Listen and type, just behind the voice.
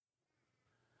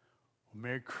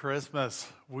Merry Christmas.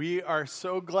 We are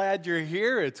so glad you're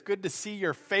here. It's good to see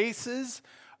your faces.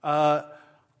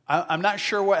 I'm not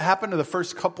sure what happened to the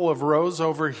first couple of rows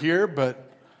over here,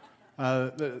 but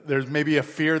there's maybe a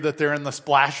fear that they're in the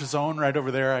splash zone right over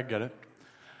there. I get it.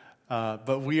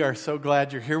 But we are so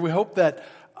glad you're here. We hope that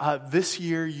this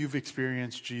year you've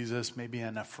experienced Jesus maybe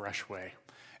in a fresh way,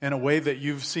 in a way that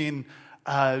you've seen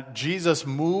Jesus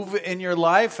move in your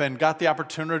life and got the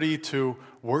opportunity to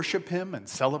worship Him and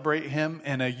celebrate Him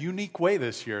in a unique way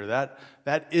this year.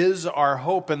 That is our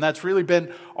hope, and that's really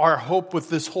been our hope with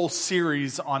this whole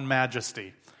series on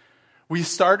majesty. We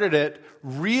started it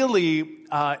really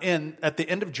at the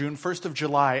end of June, 1st of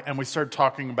July, and we started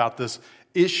talking about this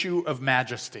issue of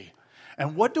majesty.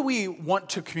 And what do we want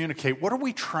to communicate? What are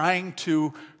we trying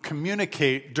to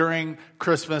communicate during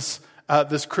Christmas,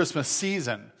 this Christmas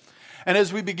season? And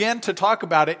as we began to talk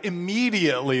about it,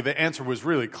 immediately the answer was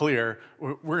really clear.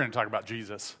 We're going to talk about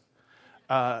Jesus.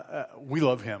 We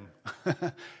love Him.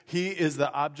 He is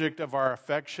the object of our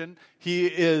affection. He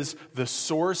is the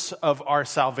source of our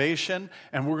salvation.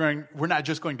 And we're not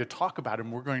just going to talk about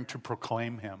Him, we're going to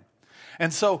proclaim Him.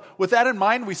 And so with that in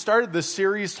mind, we started this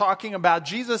series talking about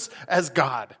Jesus as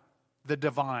God, the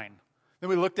divine.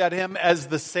 Then we looked at Him as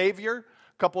the Savior.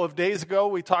 A couple of days ago,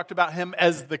 we talked about Him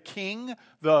as the King,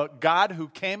 the God who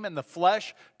came in the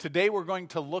flesh. Today, we're going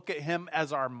to look at Him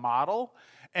as our model.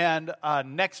 And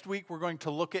next week, we're going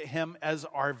to look at Him as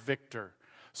our victor.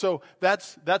 So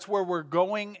that's where we're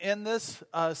going in this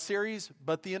series.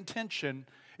 But the intention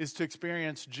is to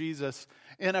experience Jesus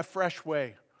in a fresh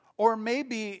way. Or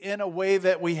maybe in a way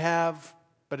that we have,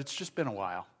 but it's just been a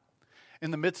while. In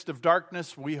the midst of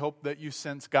darkness, we hope that you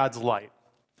sense God's light.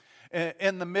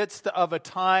 In the midst of a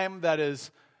time that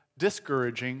is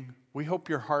discouraging, we hope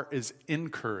your heart is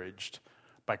encouraged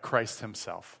by Christ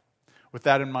Himself. With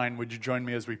that in mind, would you join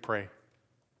me as we pray?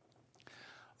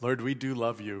 Lord, we do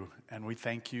love You, and we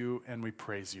thank You, and we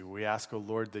praise You. We ask, O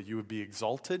Lord, that You would be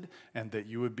exalted and that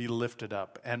You would be lifted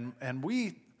up. And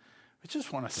we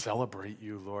just want to celebrate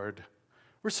You, Lord.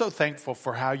 We're so thankful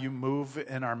for how You move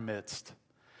in our midst,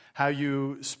 how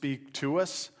You speak to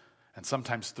us, and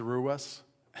sometimes through us,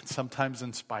 and sometimes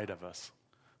in spite of us.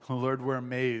 Lord, we're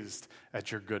amazed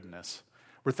at Your goodness.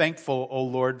 We're thankful, O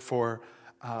Lord, for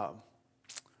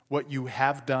what You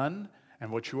have done and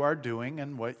what You are doing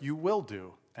and what You will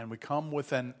do. And we come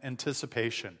with an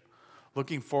anticipation,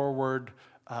 looking forward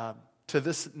to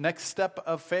this next step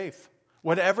of faith.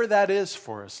 Whatever that is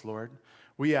for us, Lord,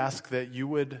 we ask that You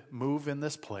would move in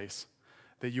this place,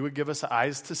 that You would give us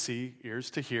eyes to see, ears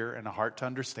to hear, and a heart to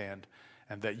understand,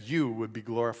 and that You would be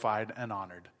glorified and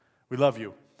honored. We love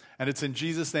You. And it's in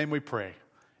Jesus' name we pray.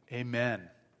 Amen.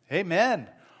 Amen.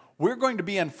 We're going to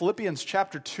be in Philippians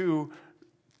chapter 2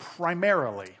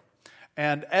 primarily.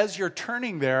 And as you're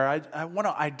turning there, I want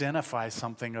to identify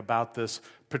something about this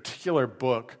particular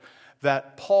book,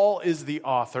 that Paul is the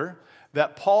author,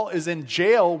 that Paul is in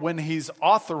jail when he's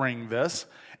authoring this.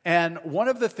 And one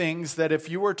of the things that if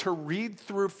you were to read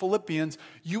through Philippians,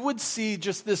 you would see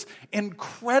just this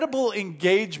incredible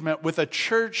engagement with a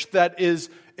church that is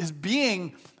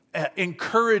being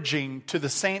encouraging to the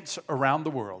saints around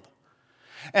the world.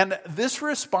 And this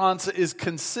response is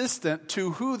consistent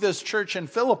to who this church in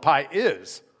Philippi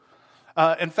is.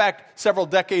 In fact, several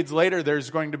decades later, there's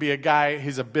going to be a guy,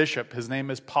 he's a bishop, his name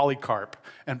is Polycarp.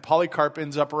 And Polycarp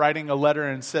ends up writing a letter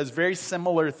and says very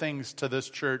similar things to this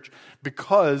church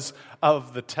because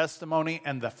of the testimony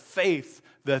and the faith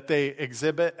that they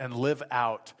exhibit and live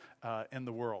out in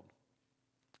the world.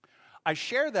 I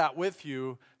share that with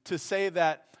you to say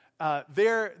that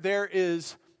there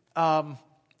is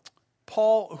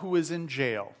Paul who is in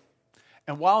jail.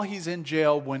 And while he's in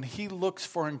jail, when he looks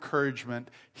for encouragement,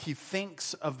 he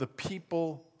thinks of the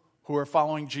people who are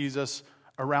following Jesus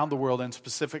around the world, and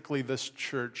specifically this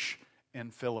church in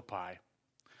Philippi.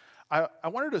 I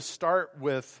wanted to start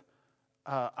with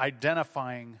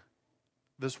identifying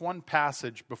this one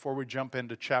passage before we jump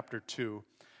into chapter 2.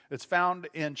 It's found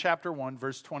in chapter 1,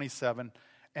 verse 27,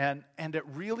 and it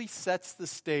really sets the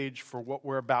stage for what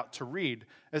we're about to read.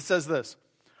 It says this: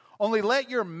 "Only let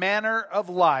your manner of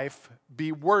life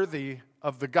be worthy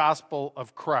of the gospel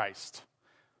of Christ."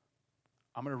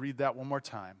 I'm going to read that one more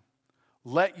time.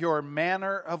 Let your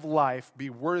manner of life be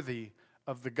worthy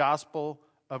of the gospel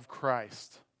of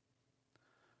Christ.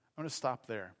 I'm going to stop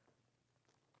there.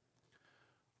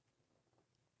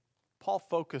 Paul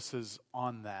focuses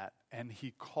on that, and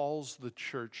he calls the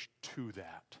church to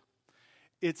that.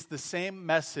 It's the same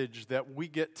message that we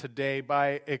get today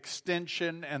by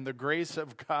extension and the grace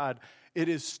of God. It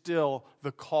is still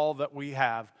the call that we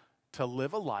have to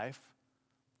live a life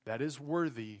that is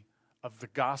worthy of the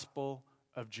gospel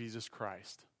of Jesus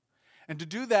Christ. And to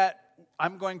do that,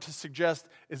 I'm going to suggest,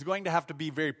 is going to have to be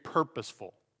very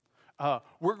purposeful.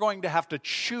 We're going to have to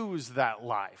choose that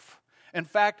life. In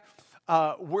fact,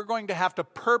 we're going to have to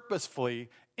purposefully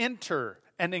enter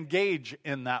and engage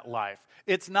in that life.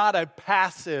 It's not a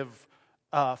passive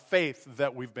faith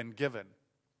that we've been given.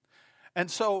 And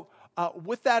so,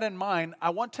 with that in mind,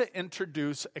 I want to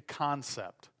introduce a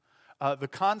concept. The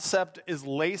concept is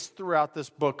laced throughout this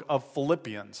book of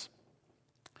Philippians.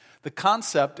 The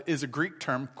concept is a Greek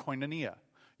term, koinonia.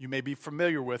 You may be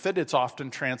familiar with it. It's often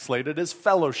translated as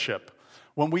fellowship.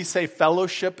 When we say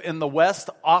fellowship in the West,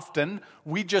 often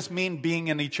we just mean being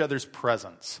in each other's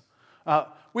presence.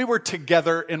 We were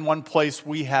together in one place.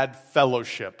 We had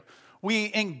fellowship.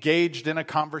 We engaged in a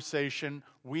conversation.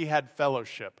 We had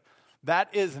fellowship.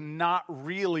 That is not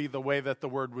really the way that the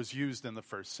word was used in the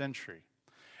first century.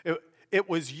 It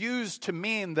was used to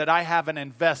mean that I have an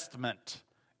investment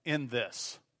in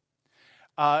this.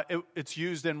 It's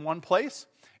used in one place,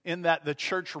 in that the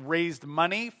church raised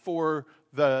money for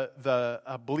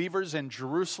the believers in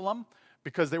Jerusalem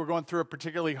because they were going through a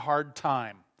particularly hard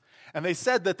time. And they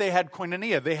said that they had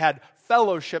koinonia, they had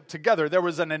fellowship together. There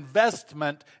was an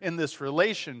investment in this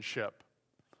relationship.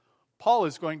 Paul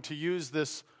is going to use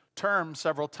this term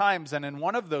several times, and in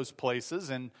one of those places,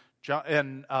 in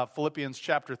Philippians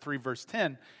chapter 3, verse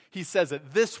 10, he says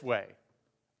it this way: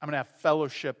 I'm going to have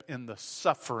fellowship in the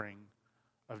suffering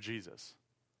of Jesus.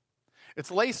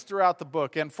 It's laced throughout the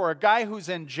book, and for a guy who's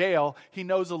in jail, he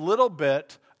knows a little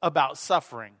bit about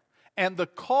suffering. And the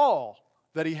call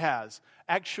that he has,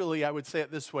 actually, I would say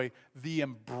it this way, the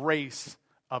embrace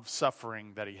of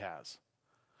suffering that he has.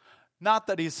 Not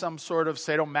that he's some sort of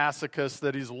sadomasochist,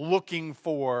 that he's looking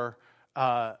for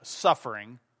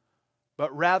suffering,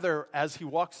 but rather, as he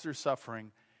walks through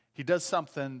suffering, he does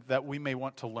something that we may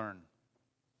want to learn,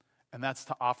 and that's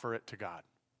to offer it to God.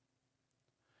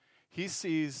 He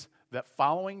sees that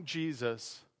following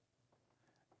Jesus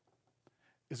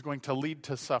is going to lead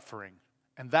to suffering.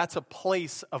 And that's a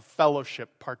place of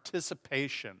fellowship,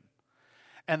 participation.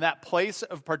 And that place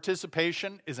of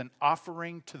participation is an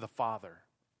offering to the Father.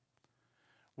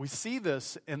 We see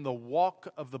this in the walk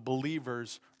of the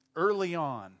believers early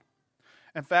on.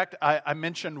 In fact, I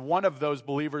mentioned one of those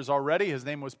believers already. His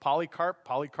name was Polycarp.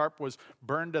 Polycarp was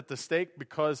burned at the stake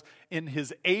because in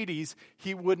his 80s,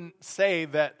 he wouldn't say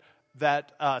that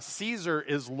Caesar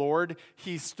is Lord.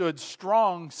 He stood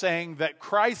strong saying that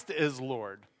Christ is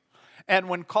Lord. And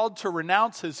when called to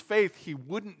renounce his faith, he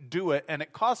wouldn't do it, and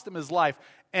it cost him his life.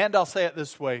 And I'll say it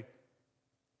this way,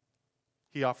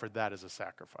 he offered that as a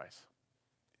sacrifice.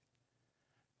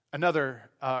 Another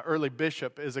early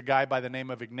bishop is a guy by the name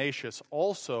of Ignatius,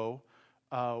 also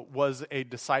was a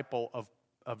disciple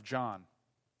of John.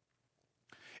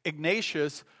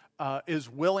 Ignatius is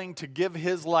willing to give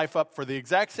his life up for the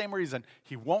exact same reason.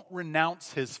 He won't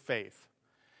renounce his faith.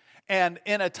 And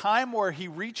in a time where he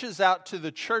reaches out to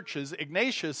the churches,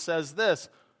 Ignatius says this: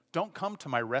 don't come to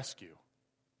my rescue.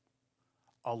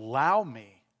 Allow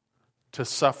me to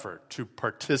suffer, to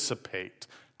participate,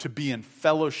 to be in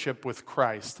fellowship with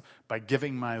Christ by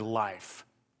giving my life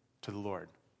to the Lord.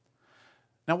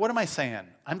 Now, what am I saying?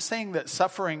 I'm saying that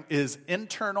suffering is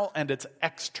internal and it's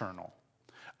external.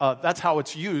 That's how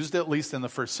it's used, at least in the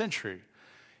first century.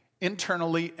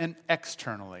 Internally and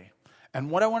externally. And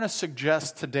what I want to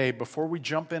suggest today, before we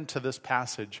jump into this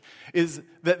passage, is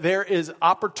that there is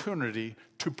opportunity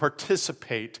to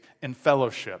participate in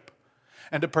fellowship.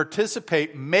 And to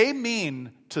participate may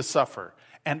mean to suffer.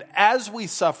 And as we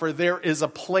suffer, there is a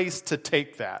place to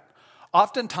take that.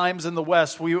 Oftentimes in the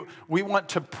West, we want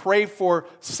to pray for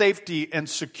safety and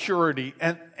security,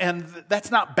 and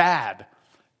that's not bad,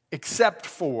 except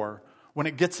for when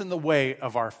it gets in the way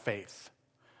of our faith.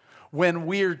 When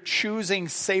we're choosing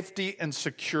safety and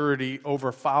security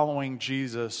over following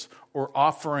Jesus or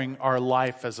offering our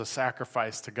life as a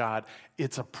sacrifice to God,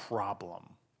 it's a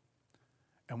problem.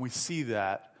 And we see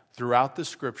that throughout the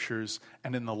scriptures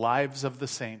and in the lives of the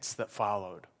saints that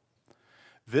followed.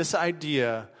 This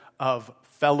idea of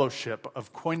fellowship,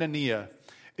 of koinonia,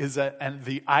 and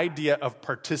the idea of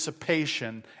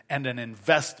participation and an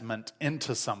investment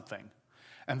into something.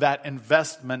 And that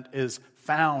investment is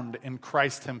found in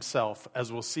Christ himself,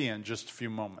 as we'll see in just a few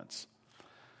moments.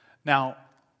 Now,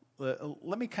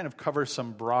 let me kind of cover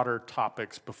some broader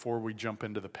topics before we jump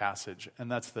into the passage, and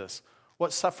that's this: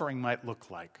 what suffering might look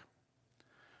like.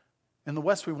 In the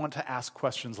West, we want to ask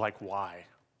questions like, why?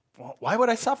 Well, why would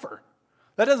I suffer?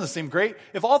 That doesn't seem great.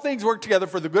 If all things work together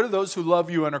for the good of those who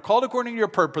love you and are called according to your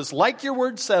purpose, like your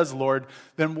word says, Lord,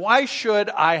 then why should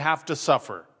I have to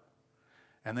suffer?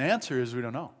 And the answer is we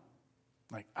don't know.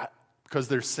 Because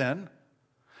there's sin,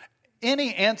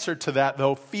 Any answer to that,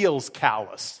 though, feels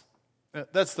callous.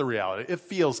 That's the reality. It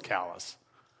feels callous.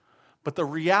 But the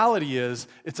reality is,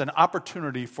 it's an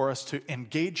opportunity for us to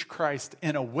engage Christ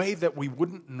in a way that we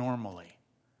wouldn't normally.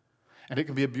 And it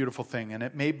can be a beautiful thing. And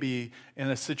it may be in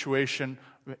a situation,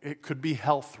 it could be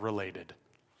health related.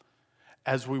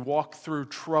 As we walk through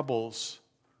troubles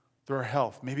through our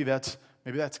health, maybe that's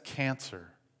cancer.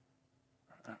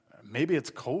 Maybe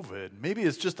it's COVID. Maybe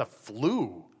it's just a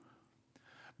flu.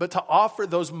 But to offer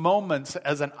those moments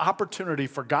as an opportunity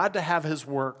for God to have his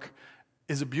work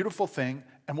is a beautiful thing,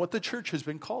 and what the church has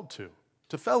been called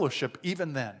to fellowship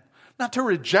even then. Not to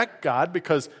reject God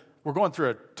because we're going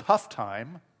through a tough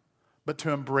time, but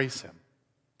to embrace him.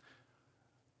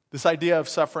 This idea of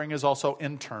suffering is also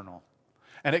internal,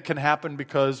 and it can happen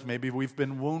because maybe we've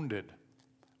been wounded.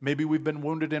 Maybe we've been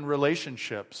wounded in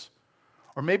relationships,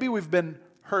 or maybe we've been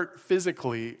hurt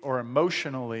physically or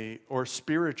emotionally or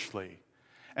spiritually,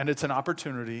 and it's an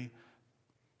opportunity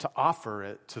to offer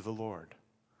it to the Lord.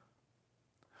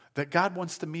 That God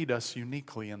wants to meet us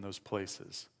uniquely in those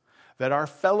places. That our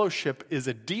fellowship is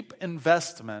a deep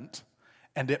investment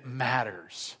and it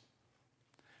matters.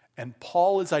 And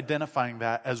Paul is identifying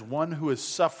that as one who is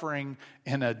suffering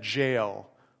in a jail,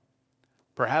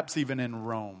 perhaps even in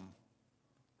Rome.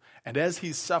 And as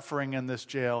he's suffering in this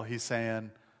jail, he's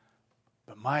saying,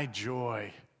 but my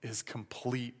joy is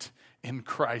complete in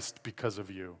Christ because of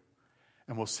you.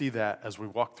 And we'll see that as we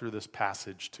walk through this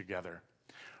passage together.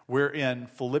 We're in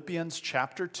Philippians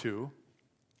chapter 2,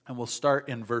 and we'll start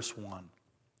in verse 1.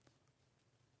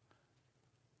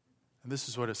 And this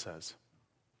is what it says.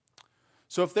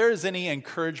 So if there is any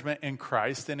encouragement in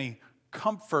Christ, any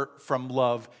comfort from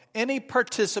love, any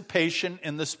participation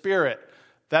in the Spirit,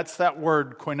 that's that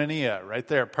word koinonia right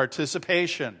there,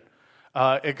 participation.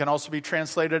 It can also be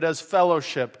translated as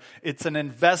fellowship. It's an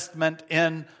investment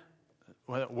in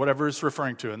whatever it's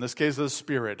referring to. In this case, the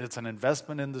Spirit. It's an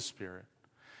investment in the Spirit.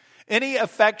 Any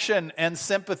affection and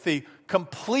sympathy,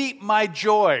 complete my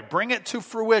joy. Bring it to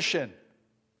fruition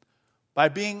by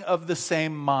being of the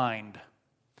same mind.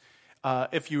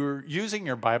 If you're using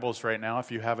your Bibles right now,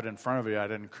 if you have it in front of you,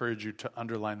 I'd encourage you to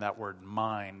underline that word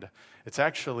mind. It's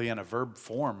actually in a verb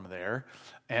form there,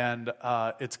 and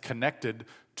it's connected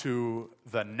to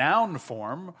the noun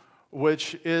form,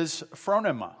 which is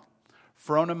phronema.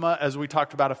 Phronema, as we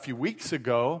talked about a few weeks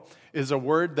ago, is a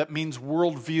word that means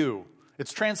worldview.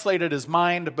 It's translated as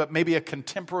mind, but maybe a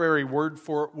contemporary word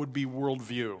for it would be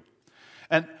worldview.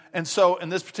 And so in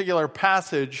this particular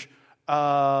passage,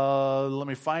 let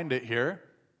me find it here.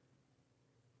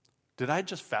 Did I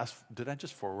just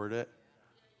forward it?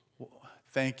 Well,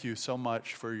 thank you so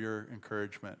much for your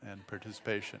encouragement and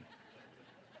participation.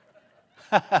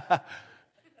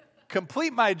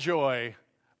 Complete my joy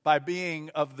by being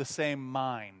of the same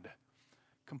mind.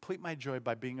 Complete my joy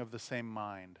by being of the same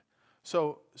mind.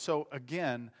 So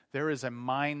again, there is a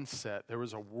mindset, there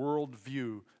is a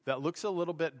worldview that looks a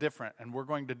little bit different, and we're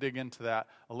going to dig into that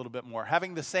a little bit more.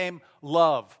 Having the same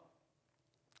love.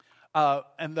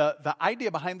 And the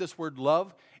idea behind this word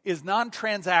love is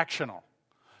non-transactional.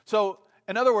 So,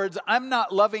 in other words, I'm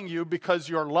not loving you because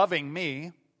you're loving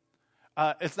me.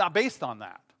 It's not based on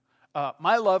that.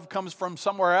 My love comes from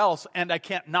somewhere else, and I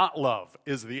can't not love,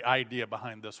 is the idea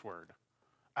behind this word.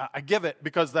 I give it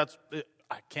because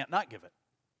I can't not give it.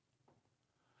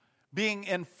 Being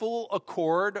in full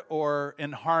accord or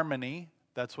in harmony,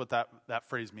 that's what that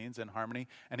phrase means, in harmony.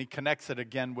 And he connects it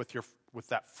again with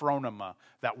that phronema,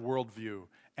 that worldview,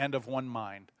 and of one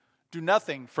mind. Do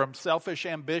nothing from selfish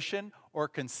ambition or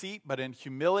conceit, but in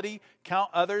humility count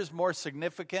others more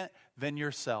significant than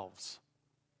yourselves.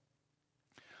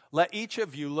 Let each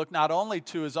of you look not only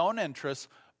to his own interests,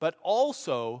 but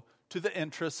also to the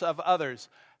interests of others.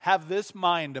 Have this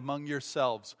mind among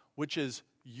yourselves, which is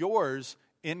yours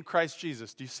in Christ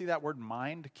Jesus. Do you see that word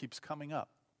mind keeps coming up?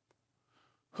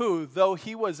 Who, though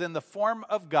he was in the form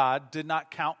of God, did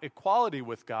not count equality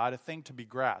with God a thing to be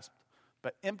grasped,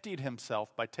 but emptied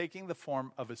himself by taking the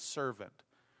form of a servant,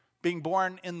 being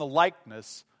born in the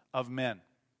likeness of men.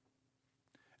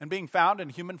 And being found in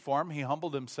human form, he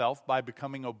humbled himself by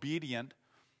becoming obedient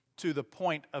to the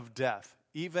point of death,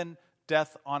 even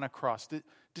death on a cross.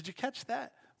 Did you catch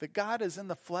that? That God is in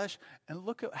the flesh, and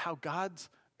look at how God's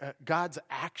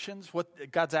actions,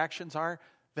 what God's actions are,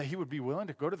 that he would be willing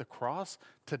to go to the cross,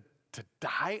 to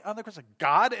die on the cross. Like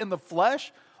God in the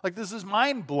flesh? Like, this is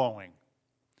mind-blowing.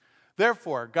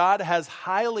 Therefore, God has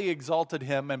highly exalted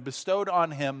him and bestowed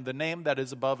on him the name that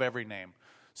is above every name,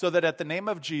 so that at the name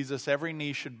of Jesus every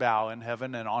knee should bow in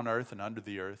heaven and on earth and under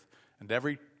the earth, and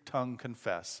every tongue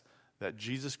confess that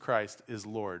Jesus Christ is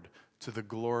Lord, to the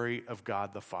glory of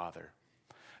God the Father.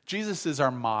 Jesus is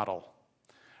our model.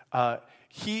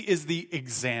 He is the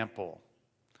example.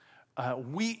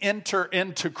 We enter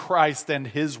into Christ and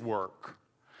his work.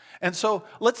 And so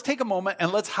let's take a moment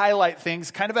and let's highlight things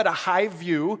kind of at a high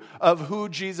view of who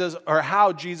Jesus or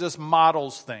how Jesus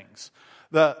models things.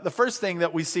 The first thing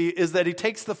that we see is that he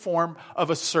takes the form of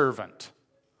a servant.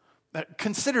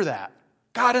 Consider that.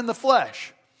 God in the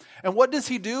flesh. And what does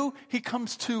he do? He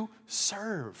comes to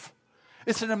serve.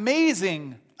 It's an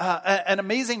amazing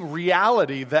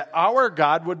reality that our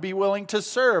God would be willing to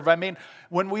serve. I mean,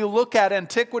 when we look at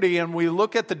antiquity and we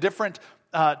look at the different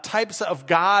types of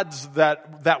gods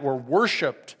that were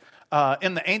worshipped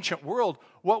in the ancient world,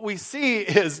 what we see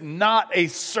is not a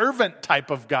servant type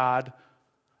of God,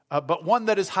 but one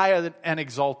that is high and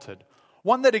exalted.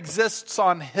 One that exists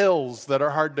on hills that are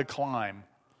hard to climb,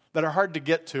 that are hard to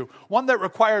get to. One that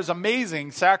requires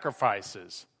amazing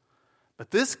sacrifices. But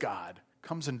this God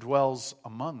comes and dwells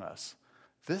among us.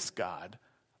 This God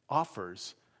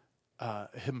offers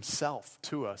himself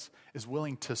to us, is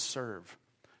willing to serve.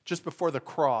 Just before the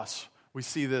cross, we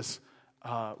see this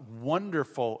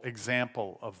wonderful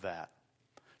example of that.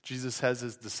 Jesus has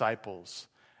his disciples,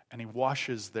 and he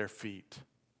washes their feet,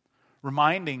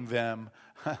 reminding them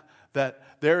that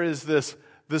there is this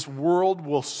world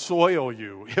will soil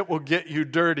you. It will get you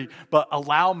dirty, but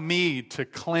allow me to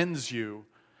cleanse you.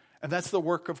 And that's the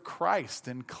work of Christ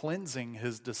in cleansing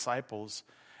his disciples,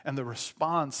 and the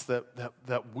response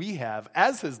that we have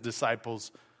as his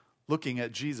disciples looking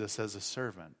at Jesus as a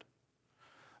servant.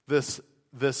 This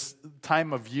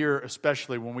time of year,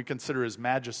 especially when we consider his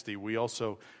majesty, we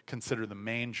also consider the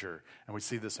manger, and we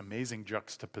see this amazing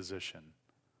juxtaposition.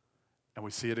 And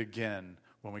we see it again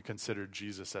when we consider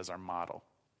Jesus as our model.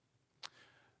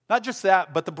 Not just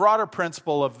that, but the broader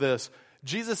principle of this,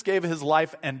 Jesus gave his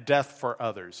life and death for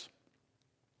others.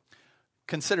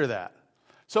 Consider that.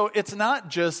 So it's not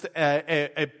just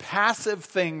a passive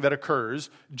thing that occurs.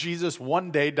 Jesus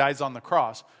one day dies on the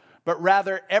cross. But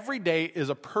rather, every day is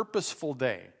a purposeful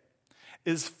day,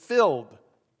 is filled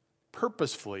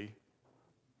purposefully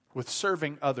with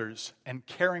serving others and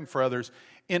caring for others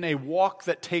in a walk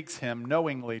that takes him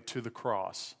knowingly to the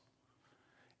cross.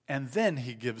 And then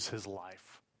he gives his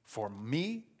life for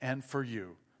me and for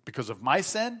you because of my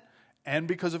sin and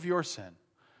because of your sin.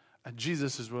 And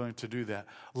Jesus is willing to do that.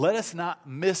 Let us not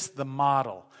miss the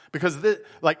model, because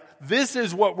this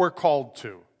is what we're called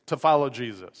to follow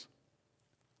Jesus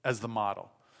as the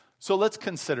model. So let's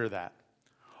consider that.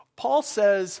 Paul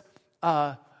says,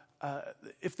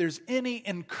 if there's any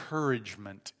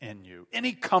encouragement in you,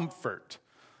 any comfort,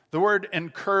 the word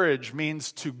encourage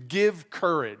means to give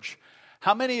courage.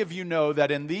 How many of you know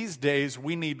that in these days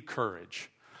we need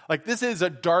courage? Like, this is a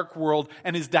dark world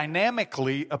and is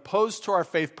dynamically opposed to our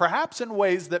faith, perhaps in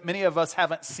ways that many of us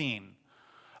haven't seen.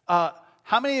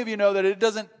 How many of you know that it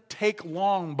doesn't take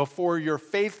long before your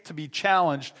faith to be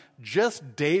challenged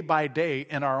just day by day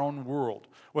in our own world?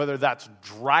 Whether that's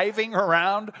driving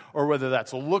around or whether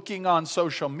that's looking on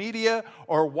social media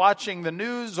or watching the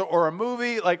news or a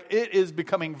movie, like, it is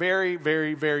becoming very,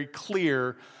 very, very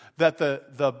clear that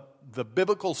the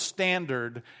biblical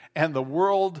standard and the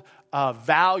world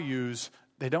values,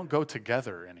 they don't go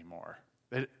together anymore.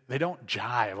 They don't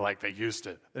jive like they used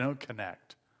to. They don't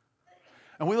connect.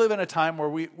 And we live in a time where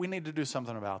we need to do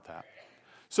something about that.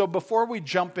 So before we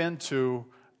jump into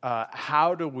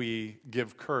how do we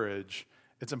give courage,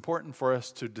 it's important for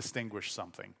us to distinguish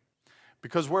something.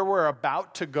 Because where we're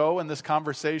about to go in this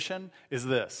conversation is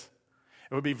this.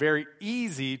 It would be very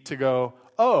easy to go,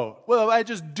 oh, well, if I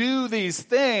just do these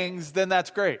things, then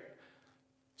that's great.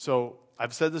 So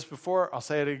I've said this before, I'll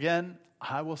say it again,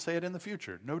 I will say it in the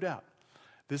future, no doubt.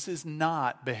 This is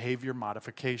not behavior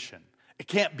modification. It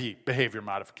can't be behavior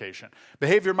modification.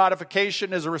 Behavior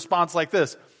modification is a response like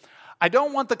this. I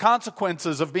don't want the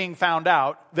consequences of being found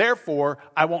out, therefore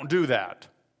I won't do that.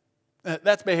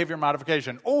 That's behavior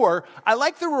modification. Or, I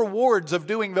like the rewards of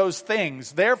doing those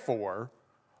things, therefore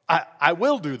I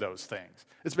will do those things.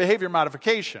 It's behavior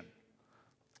modification.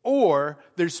 Or,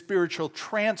 there's spiritual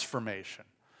transformation.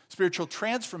 Spiritual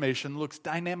transformation looks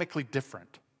dynamically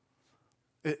different.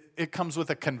 It comes with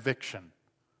a conviction.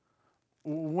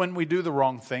 When we do the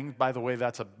wrong thing, by the way,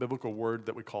 that's a biblical word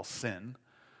that we call sin.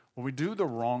 When we do the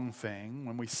wrong thing,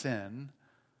 when we sin,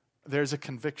 there's a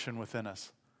conviction within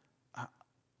us.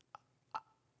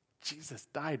 Jesus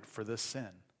died for this sin.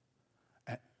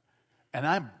 And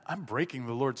I'm breaking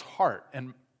the Lord's heart.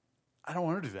 And I don't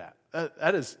want to do that.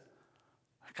 That is,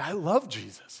 like, I love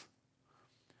Jesus.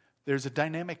 There's a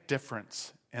dynamic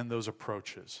difference in those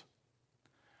approaches.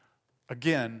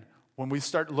 Again, when we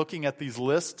start looking at these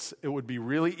lists, it would be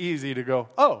really easy to go,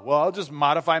 oh, well, I'll just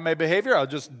modify my behavior. I'll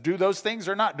just do those things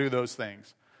or not do those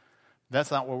things.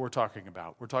 That's not what we're talking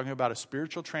about. We're talking about a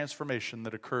spiritual transformation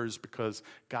that occurs because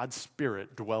God's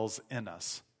Spirit dwells in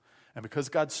us. And because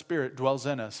God's Spirit dwells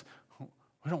in us,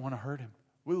 we don't want to hurt him.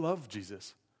 We love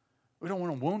Jesus. We don't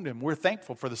want to wound him. We're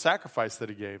thankful for the sacrifice that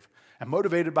he gave. And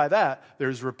motivated by that,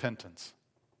 there's repentance.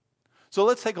 So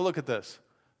let's take a look at this.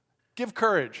 Give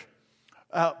courage.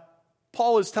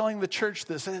 Paul is telling the church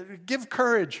this. Give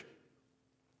courage.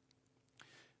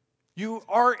 You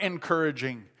are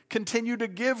encouraging. Continue to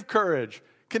give courage.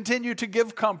 Continue to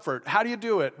give comfort. How do you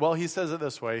do it? Well, he says it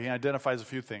this way. He identifies a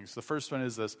few things. The first one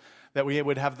is this, that we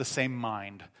would have the same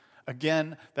mind.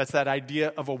 Again, that's that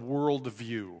idea of a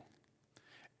worldview.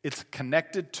 It's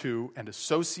connected to and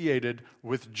associated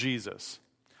with Jesus.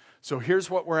 So here's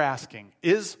what we're asking.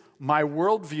 Is my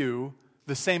worldview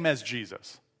the same as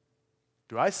Jesus?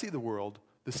 Do I see the world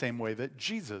the same way that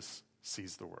Jesus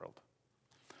sees the world?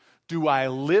 Do I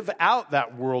live out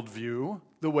that worldview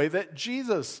the way that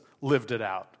Jesus lived it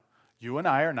out? You and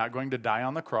I are not going to die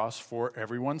on the cross for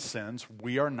everyone's sins.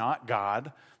 We are not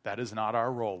God. That is not our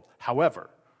role. However,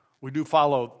 we do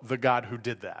follow the God who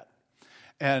did that.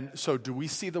 And so do we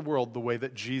see the world the way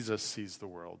that Jesus sees the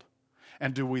world?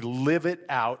 And do we live it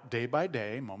out day by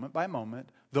day, moment by moment,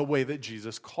 the way that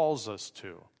Jesus calls us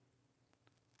to?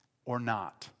 Or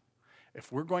not?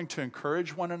 If we're going to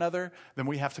encourage one another, then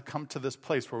we have to come to this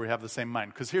place where we have the same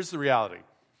mind. Because here's the reality.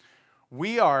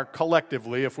 We are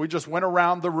collectively, if we just went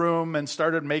around the room and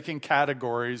started making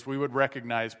categories, we would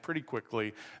recognize pretty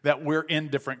quickly that we're in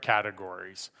different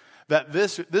categories. That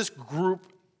this group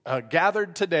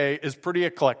gathered today is pretty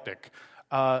eclectic.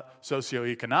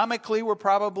 Socioeconomically, we're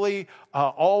probably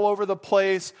all over the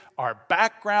place. Our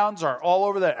backgrounds are all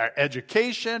over our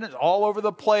education is all over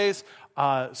the place.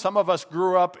 Some of us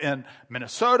grew up in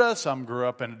Minnesota. Some grew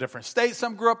up in a different state.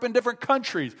 Some grew up in different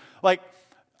countries.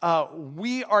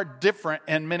 We are different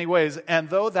in many ways. And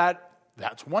though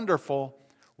that's wonderful,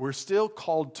 we're still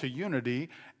called to unity.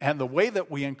 And the way that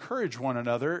we encourage one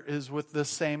another is with the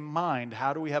same mind.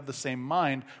 How do we have the same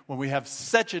mind when we have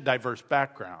such a diverse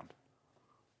background?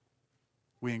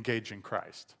 We engage in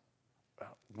Christ.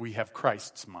 We have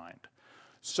Christ's mind.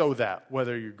 So that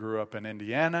whether you grew up in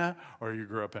Indiana or you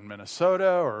grew up in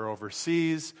Minnesota or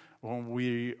overseas, when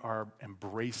we are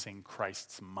embracing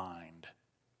Christ's mind.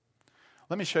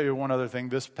 Let me show you one other thing.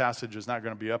 This passage is not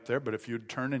going to be up there, but if you'd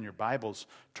turn in your Bibles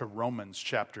to Romans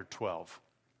chapter 12.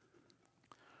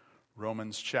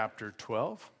 Romans chapter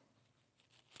 12.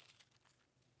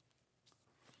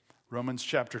 Romans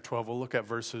chapter 12, we'll look at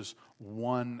verses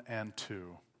 1 and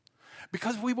 2.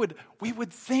 Because we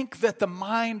would think that the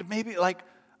mind maybe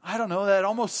I don't know, that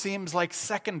almost seems like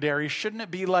secondary. Shouldn't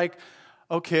it be like,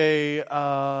 okay,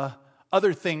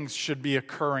 other things should be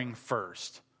occurring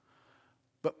first?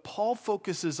 But Paul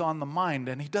focuses on the mind,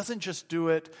 and he doesn't just do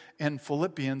it in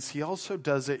Philippians, he also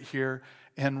does it here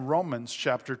in Romans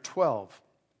chapter 12.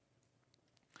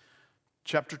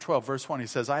 Chapter 12, verse 1, he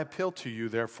says, I appeal to you,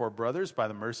 therefore, brothers, by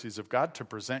the mercies of God, to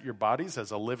present your bodies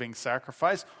as a living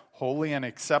sacrifice, holy and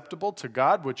acceptable to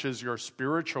God, which is your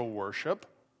spiritual worship.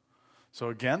 So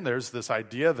again, there's this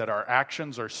idea that our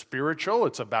actions are spiritual.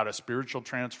 It's about a spiritual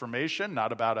transformation,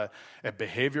 not about a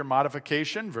behavior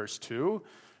modification. Verse 2,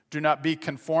 do not be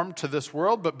conformed to this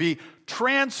world, but be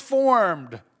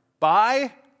transformed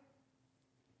by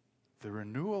the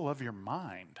renewal of your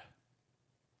mind.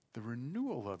 The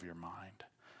renewal of your mind.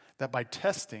 That by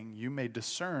testing you may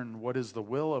discern what is the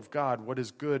will of God, what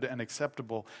is good and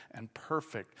acceptable and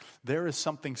perfect. There is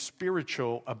something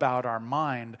spiritual about our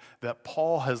mind that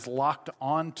Paul has locked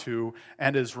onto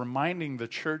and is reminding the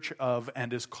church of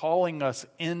and is calling us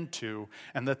into,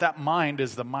 and that mind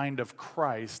is the mind of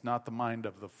Christ, not the mind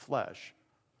of the flesh.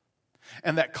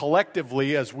 And that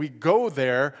collectively, as we go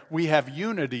there, we have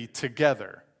unity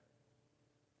together.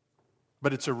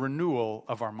 But it's a renewal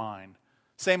of our mind.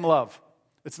 Same love.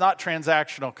 It's not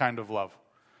transactional kind of love.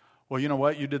 Well, you know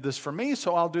what? You did this for me,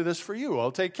 so I'll do this for you.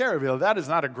 I'll take care of you. That is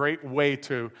not a great way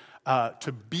to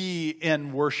be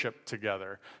in worship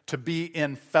together, to be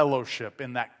in fellowship,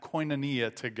 in that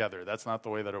koinonia together. That's not the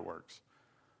way that it works.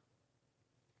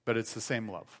 But it's the same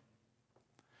love.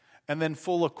 And then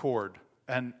full accord.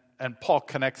 And Paul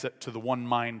connects it to the one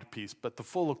mind piece. But the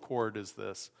full accord is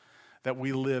this, that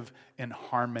we live in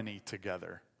harmony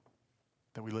together.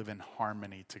 That we live in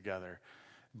harmony together.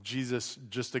 Jesus,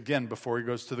 just again, before he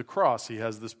goes to the cross, he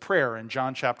has this prayer in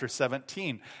John chapter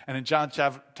 17. And in John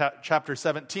chapter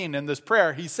 17, in this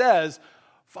prayer, he says,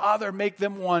 Father, make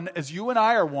them one as you and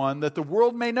I are one, that the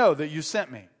world may know that you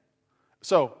sent me.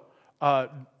 So,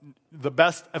 the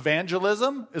best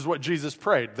evangelism is what Jesus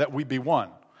prayed, that we be one.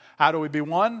 How do we be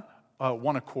one?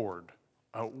 One accord.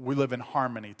 We live in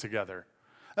harmony together.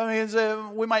 I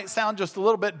mean, we might sound just a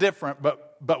little bit different,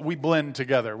 but we blend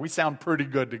together. We sound pretty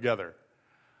good together.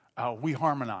 We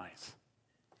harmonize.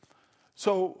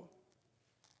 So,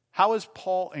 how is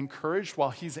Paul encouraged while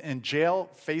he's in jail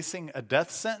facing a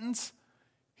death sentence?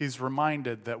 He's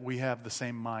reminded that we have the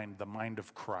same mind, the mind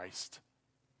of Christ.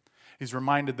 He's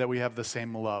reminded that we have the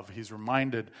same love. He's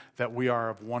reminded that we are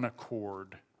of one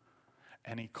accord.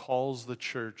 And he calls the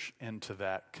church into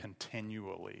that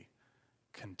continually.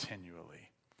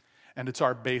 And it's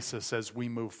our basis as we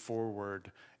move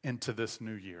forward into this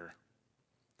new year.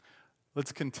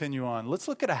 Let's continue on. Let's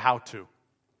look at a how-to.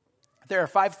 There are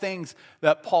 5 things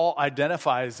that Paul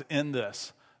identifies in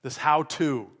this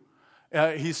how-to.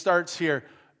 He starts here,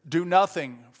 do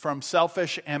nothing from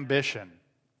selfish ambition.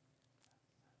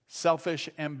 Selfish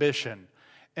ambition.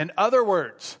 In other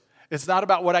words, it's not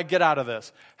about what I get out of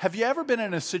this. Have you ever been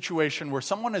in a situation where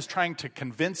someone is trying to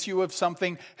convince you of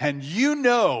something and you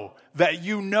know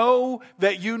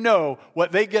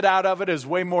what they get out of it is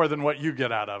way more than what you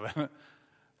get out of it?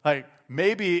 Like,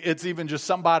 maybe it's even just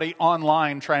somebody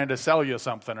online trying to sell you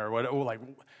something or what. Like,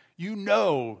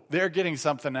 they're getting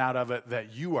something out of it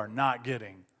that you are not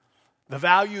getting. The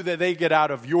value that they get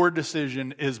out of your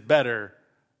decision is better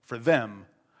for them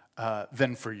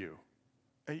than for you.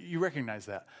 You recognize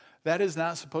that. That is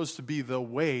not supposed to be the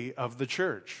way of the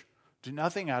church. Do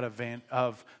nothing out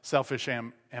of selfish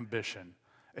ambition.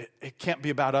 It can't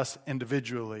be about us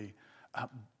individually,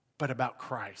 but about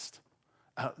Christ.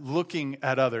 Looking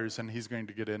at others, and he's going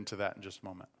to get into that in just a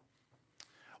moment.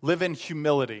 Live in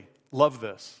humility. Love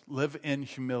this. Live in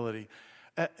humility.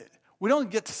 We don't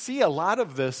get to see a lot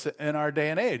of this in our day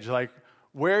and age. Like,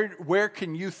 where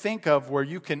can you think of where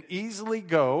you can easily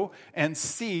go and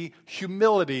see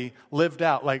humility lived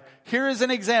out? Like, here is an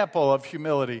example of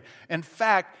humility. In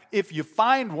fact, if you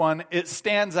find one, it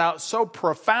stands out so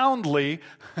profoundly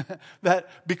that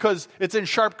because it's in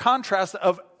sharp contrast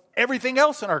of everything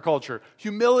else in our culture.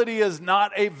 Humility is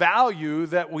not a value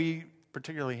that we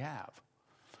particularly have.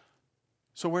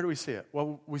 So where do we see it?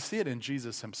 Well, we see it in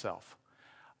Jesus himself.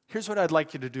 Here's what I'd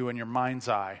like you to do in your mind's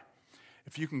eye.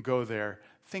 If you can go there,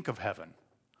 think of heaven.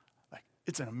 Like,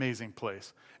 it's an amazing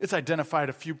place. It's identified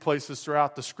a few places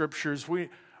throughout the scriptures. We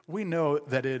know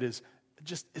that it's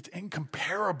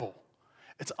incomparable.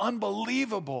 It's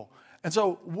unbelievable. And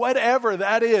so whatever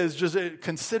that is, just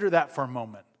consider that for a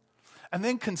moment. And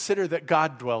then consider that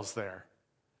God dwells there.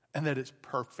 And that it's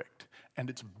perfect.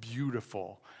 And it's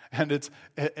beautiful. And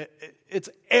it's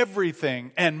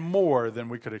everything and more than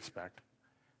we could expect.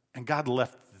 And God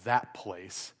left that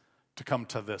place to come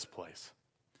to this place.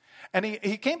 And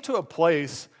he came to a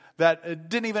place that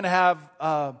didn't even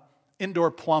have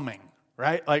indoor plumbing,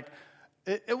 right? Like,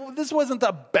 this wasn't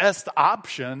the best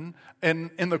option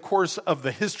in the course of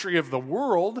the history of the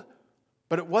world,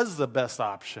 but it was the best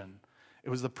option. It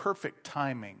was the perfect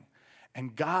timing.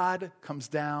 And God comes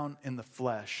down in the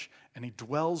flesh, and he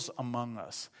dwells among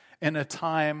us in a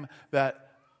time that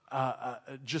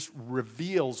just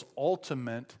reveals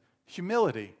ultimate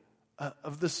humility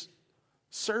of this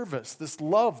service, this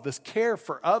love, this care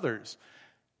for others.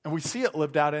 And we see it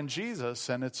lived out in Jesus,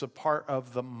 and it's a part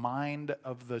of the mind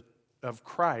of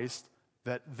Christ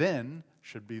that then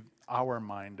should be our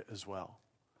mind as well.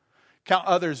 Count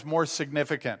others more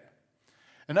significant.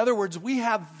 In other words, we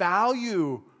have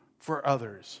value for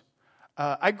others.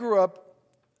 I grew up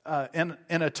in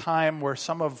a time where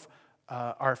some of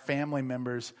our family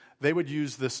members, they would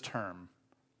use this term,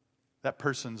 that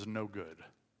person's no good.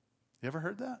 You ever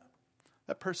heard that?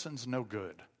 That person's no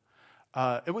good.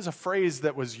 It was a phrase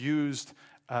that was used,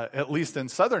 at least in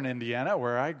southern Indiana,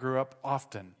 where I grew up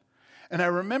often. And I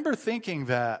remember thinking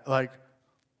that, like,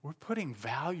 we're putting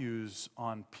values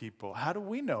on people. How do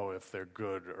we know if they're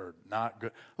good or not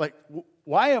good? Like,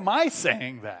 why am I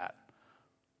saying that?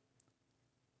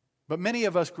 But many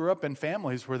of us grew up in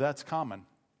families where that's common,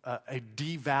 a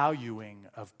devaluing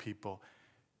of people.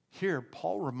 Here,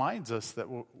 Paul reminds us that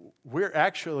we're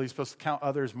actually supposed to count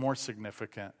others more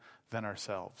significant than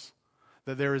ourselves,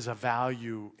 that there is a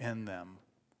value in them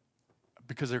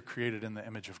because they're created in the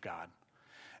image of God.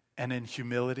 And in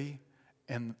humility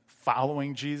and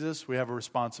following Jesus, we have a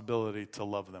responsibility to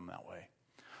love them that way.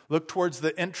 Look towards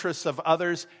the interests of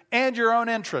others and your own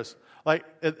interests.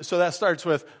 So that starts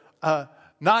with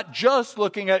not just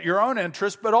looking at your own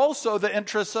interests, but also the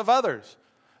interests of others.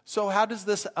 So how does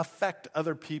this affect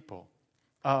other people?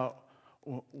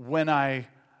 When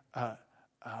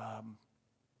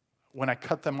when I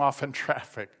cut them off in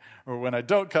traffic, or when I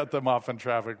don't cut them off in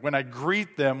traffic, when I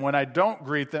greet them, when I don't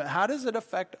greet them? How does it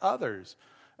affect others?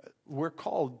 We're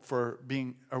called to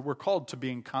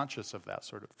being conscious of that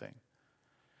sort of thing.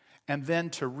 And then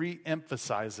to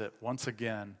re-emphasize it once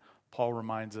again, Paul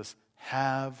reminds us,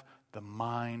 have the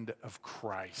mind of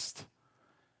Christ.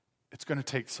 It's going to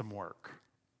take some work.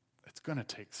 It's going to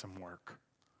take some work.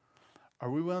 Are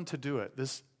we willing to do it?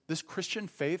 This Christian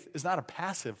faith is not a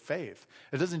passive faith.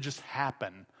 It doesn't just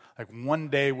happen. Like one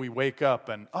day we wake up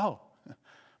and, oh,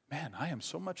 man, I am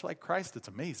so much like Christ, it's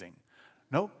amazing.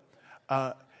 Nope.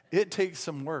 It takes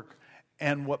some work.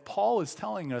 And what Paul is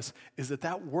telling us is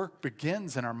that work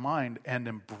begins in our mind and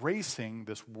embracing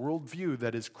this worldview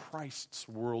that is Christ's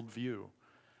worldview.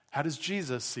 How does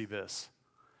Jesus see this?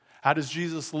 How does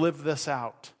Jesus live this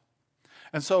out?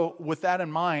 And so with that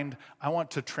in mind, I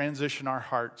want to transition our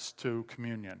hearts to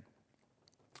communion.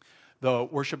 The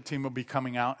worship team will be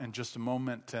coming out in just a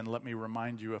moment, and let me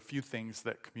remind you a few things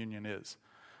that communion is.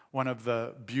 One of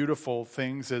the beautiful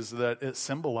things is that it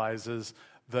symbolizes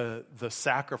the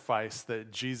sacrifice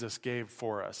that Jesus gave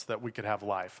for us, that we could have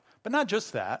life. But not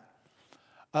just that.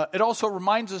 It also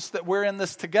reminds us that we're in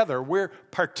this together. We're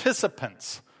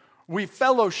participants. We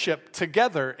fellowship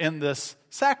together in this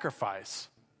sacrifice,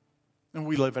 and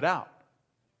we live it out.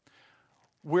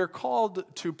 We're called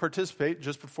to participate.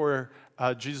 Just before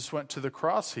Jesus went to the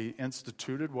cross, he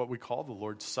instituted what we call the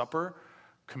Lord's Supper,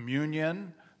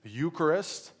 communion, the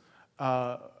Eucharist.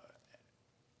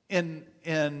 In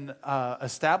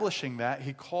establishing that,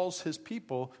 he calls his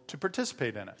people to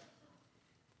participate in it.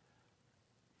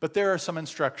 But there are some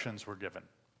instructions we're given.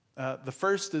 The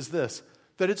first is this,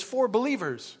 that it's for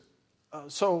believers.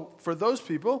 So for those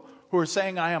people who are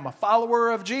saying, I am a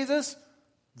follower of Jesus,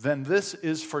 then this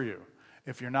is for you.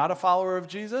 If you're not a follower of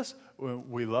Jesus,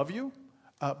 we love you,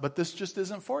 but this just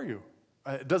isn't for you.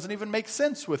 It doesn't even make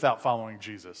sense without following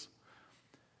Jesus.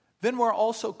 Then we're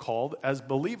also called as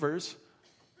believers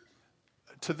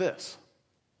to this,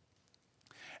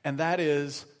 and that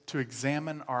is to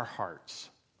examine our hearts.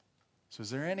 So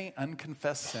is there any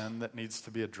unconfessed sin that needs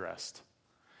to be addressed?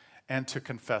 And to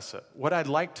confess it. What I'd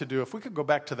like to do, if we could go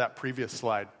back to that previous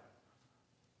slide.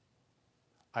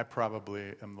 I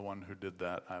probably am the one who did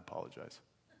that. I apologize.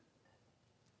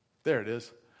 There it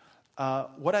is.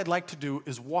 What I'd like to do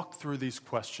is walk through these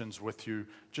questions with you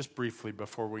just briefly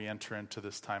before we enter into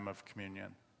this time of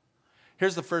communion.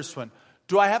 Here's the first one.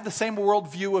 Do I have the same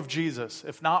worldview of Jesus?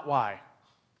 If not, why?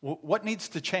 What needs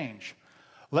to change?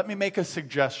 Let me make a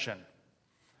suggestion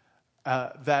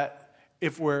that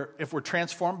if we're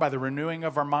transformed by the renewing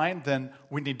of our mind, then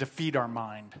we need to feed our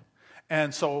mind.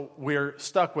 And so we're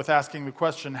stuck with asking the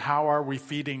question, how are we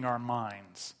feeding our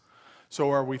minds? So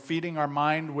are we feeding our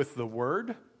mind with the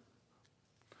Word,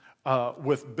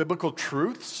 with biblical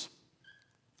truths,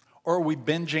 or are we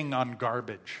binging on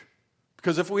garbage?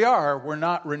 Because if we are, we're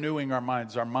not renewing our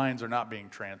minds. Our minds are not being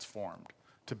transformed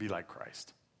to be like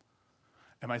Christ.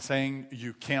 Am I saying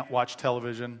you can't watch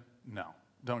television? No,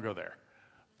 don't go there.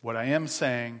 What I am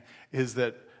saying is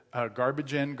that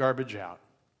garbage in, garbage out.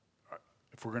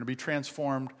 If we're going to be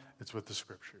transformed, it's with the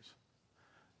Scriptures.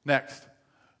 Next,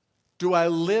 do I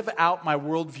live out my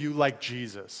worldview like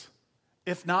Jesus?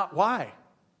 If not, why?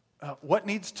 What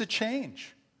needs to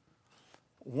change?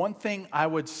 One thing I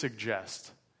would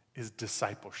suggest is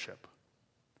discipleship.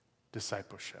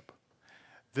 Discipleship.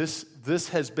 This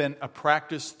has been a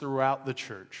practice throughout the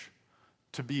church,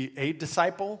 to be a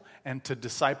disciple and to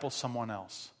disciple someone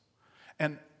else.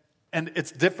 And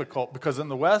it's difficult because in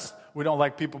the West, we don't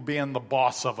like people being the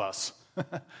boss of us,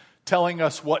 telling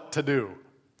us what to do.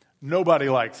 Nobody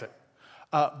likes it.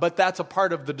 But that's a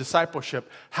part of the discipleship.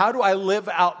 How do I live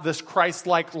out this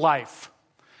Christ-like life?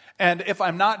 And if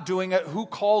I'm not doing it, who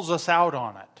calls us out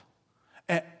on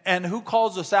it? And who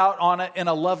calls us out on it in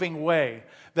a loving way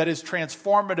that is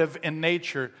transformative in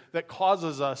nature, that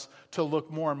causes us to look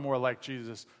more and more like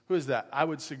Jesus? Who is that? I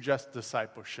would suggest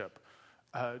discipleship.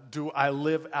 Do I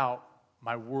live out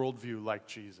my worldview like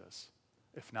Jesus?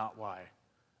 If not, why?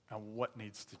 And what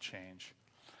needs to change?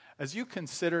 As you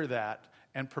consider that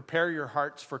and prepare your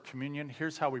hearts for communion,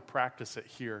 here's how we practice it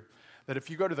here. That if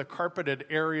you go to the carpeted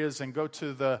areas and go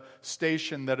to the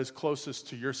station that is closest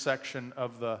to your section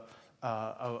of the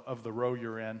row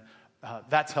you're in,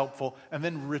 that's helpful. And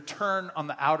then return on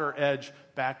the outer edge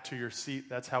back to your seat.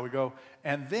 That's how we go.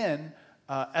 And then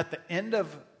at the end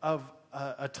of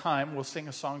a time, we'll sing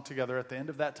a song together. At the end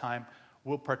of that time,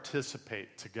 we'll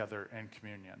participate together in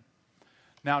communion.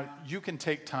 Now, you can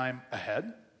take time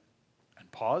ahead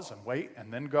and pause and wait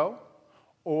and then go.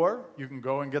 Or you can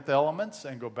go and get the elements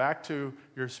and go back to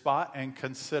your spot and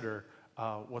consider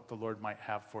what the Lord might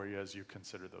have for you as you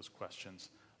consider those questions.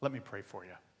 Let me pray for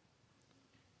you.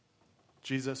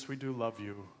 Jesus, we do love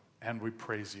you and we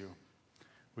praise you.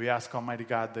 We ask, Almighty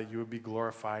God, that you would be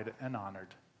glorified and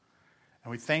honored.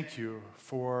 And we thank you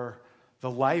for the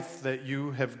life that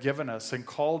you have given us and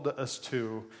called us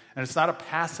to. And it's not a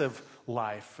passive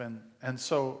life. And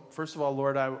so, first of all,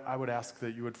 Lord, I would ask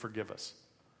that you would forgive us.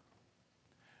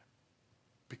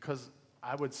 Because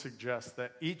I would suggest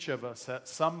that each of us at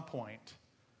some point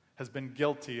has been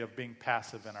guilty of being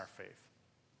passive in our faith.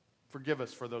 Forgive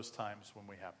us for those times when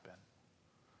we have been.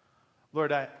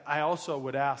 Lord, I also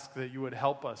would ask that you would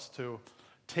help us to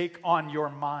take on your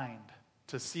mind,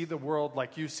 to see the world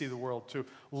like you see the world, to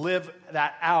live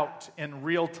that out in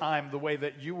real time the way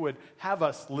that you would have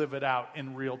us live it out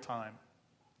in real time.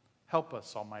 Help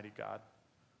us, Almighty God,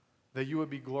 that you would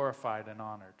be glorified and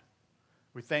honored.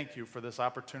 We thank you for this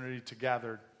opportunity to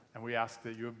gather, and we ask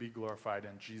that you would be glorified.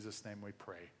 In Jesus' name we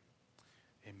pray.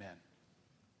 Amen.